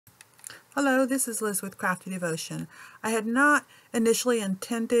Hello, this is Liz with Crafty Devotion. I had not initially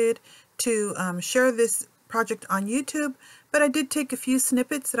intended to share this project on YouTube, but I did take a few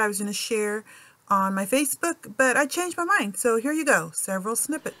snippets that I was going to share on my Facebook, but I changed my mind. So here you go, several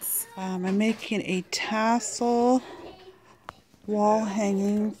snippets. I'm making a tassel wall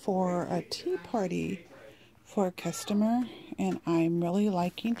hanging for a tea party for a customer, and I'm really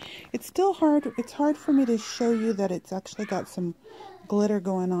liking. It's still hard. It's hard for me to show you that it's actually got some glitter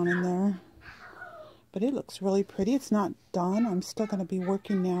going on in there, but it looks really pretty. It's not done. I'm still going to be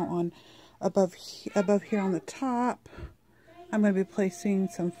working now on above here on the top. I'm going to be placing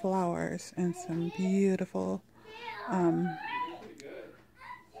some flowers and some beautiful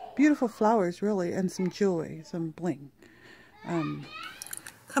beautiful flowers, really, and some jewelry, some bling.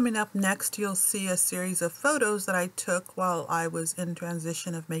 Coming up next, you'll see a series of photos that I took while I was in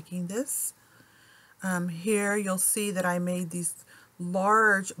transition of making this. Here you'll see that I made these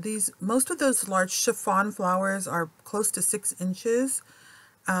most of those large chiffon flowers are close to 6 inches,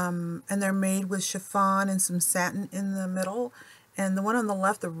 and they're made with chiffon and some satin in the middle. And the one on the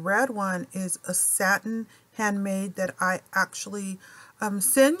left, the red one, is a satin handmade that I actually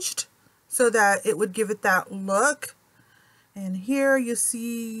singed so that it would give it that look. And here you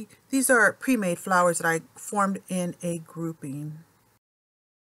see these are pre-made flowers that I formed in a grouping.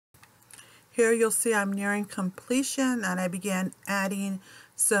 Here you'll see I'm nearing completion, and I began adding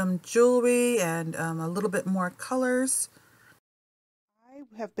some jewelry and a little bit more colors. I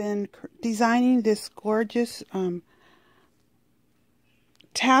have been designing this gorgeous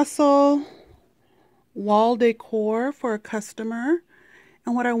tassel wall decor for a customer.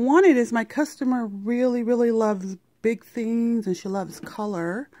 And what I wanted is, my customer really, really loves big things and she loves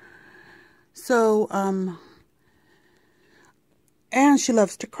color. So, and she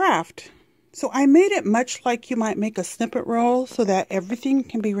loves to craft. So I made it much like you might make a snippet roll, so that everything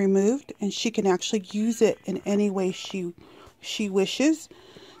can be removed and she can actually use it in any way she wishes.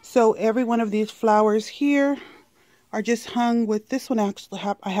 So every one of these flowers here are just hung with this one. Actually,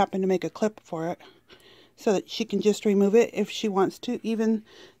 I happen to make a clip for it so that she can just remove it if she wants to. Even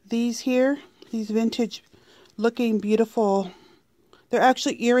these here, these vintage looking beautiful, they're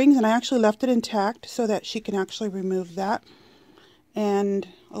actually earrings, and I actually left it intact so that she can actually remove that. And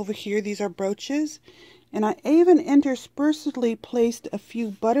over here, these are brooches, and I even interspersedly placed a few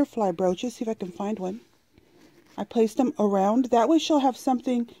butterfly brooches. See if I can find one. I placed them around. That way she'll have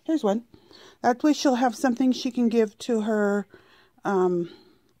something. Here's one. That way she'll have something she can give to her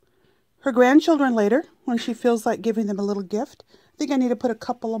her grandchildren later when she feels like giving them a little gift. I think I need to put a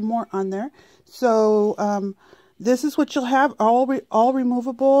couple of more on there. So this is what you'll have, all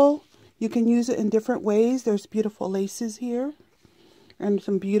removable. You can use it in different ways. There's beautiful laces here and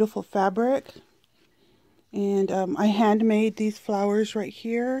some beautiful fabric. And I handmade these flowers right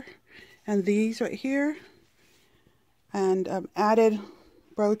here and these right here, and added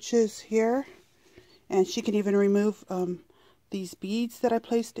brooches here. And she can even remove these beads that I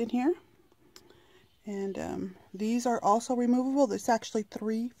placed in here. And these are also removable. There's actually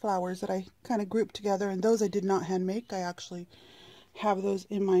 3 flowers that I kind of grouped together, and those I did not hand make. I actually have those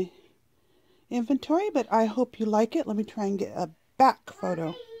in my inventory, but I hope you like it. Let me try and get a back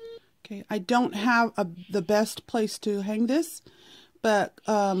photo. Okay, I don't have the best place to hang this, but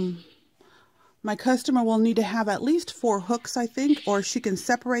my customer will need to have at least 4 hooks, I think, or she can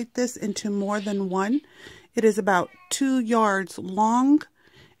separate this into more than one. It is about 2 yards long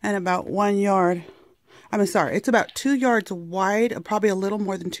and about 1 yard. It's about 2 yards wide, probably a little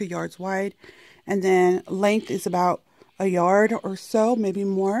more than 2 yards wide. And then length is about 1 yard or so, maybe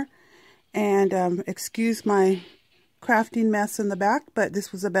more. And excuse my crafting mess in the back, but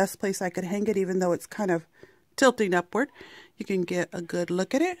this was the best place I could hang it, even though it's kind of tilting upward. You can get a good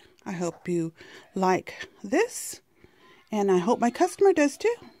look at it. I hope you like this, and I hope my customer does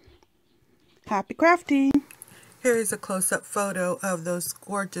too. Happy crafting! Here is a close-up photo of those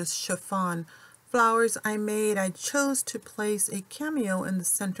gorgeous chiffon flowers I made. I chose to place a cameo in the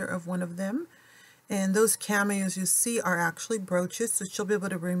center of one of them, and those cameos you see are actually brooches, so she'll be able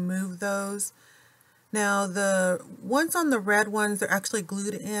to remove those. Now the ones on the red ones, they're actually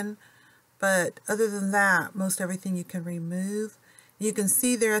glued in, but other than that, most everything you can remove. You can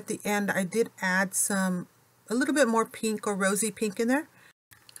see there at the end, I did add a little bit more pink or rosy pink in there.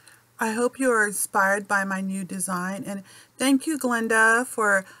 I hope you are inspired by my new design, and thank you, Glenda,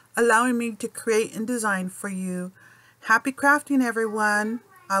 for allowing me to create and design for you. Happy crafting, everyone.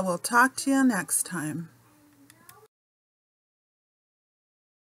 I will talk to you next time.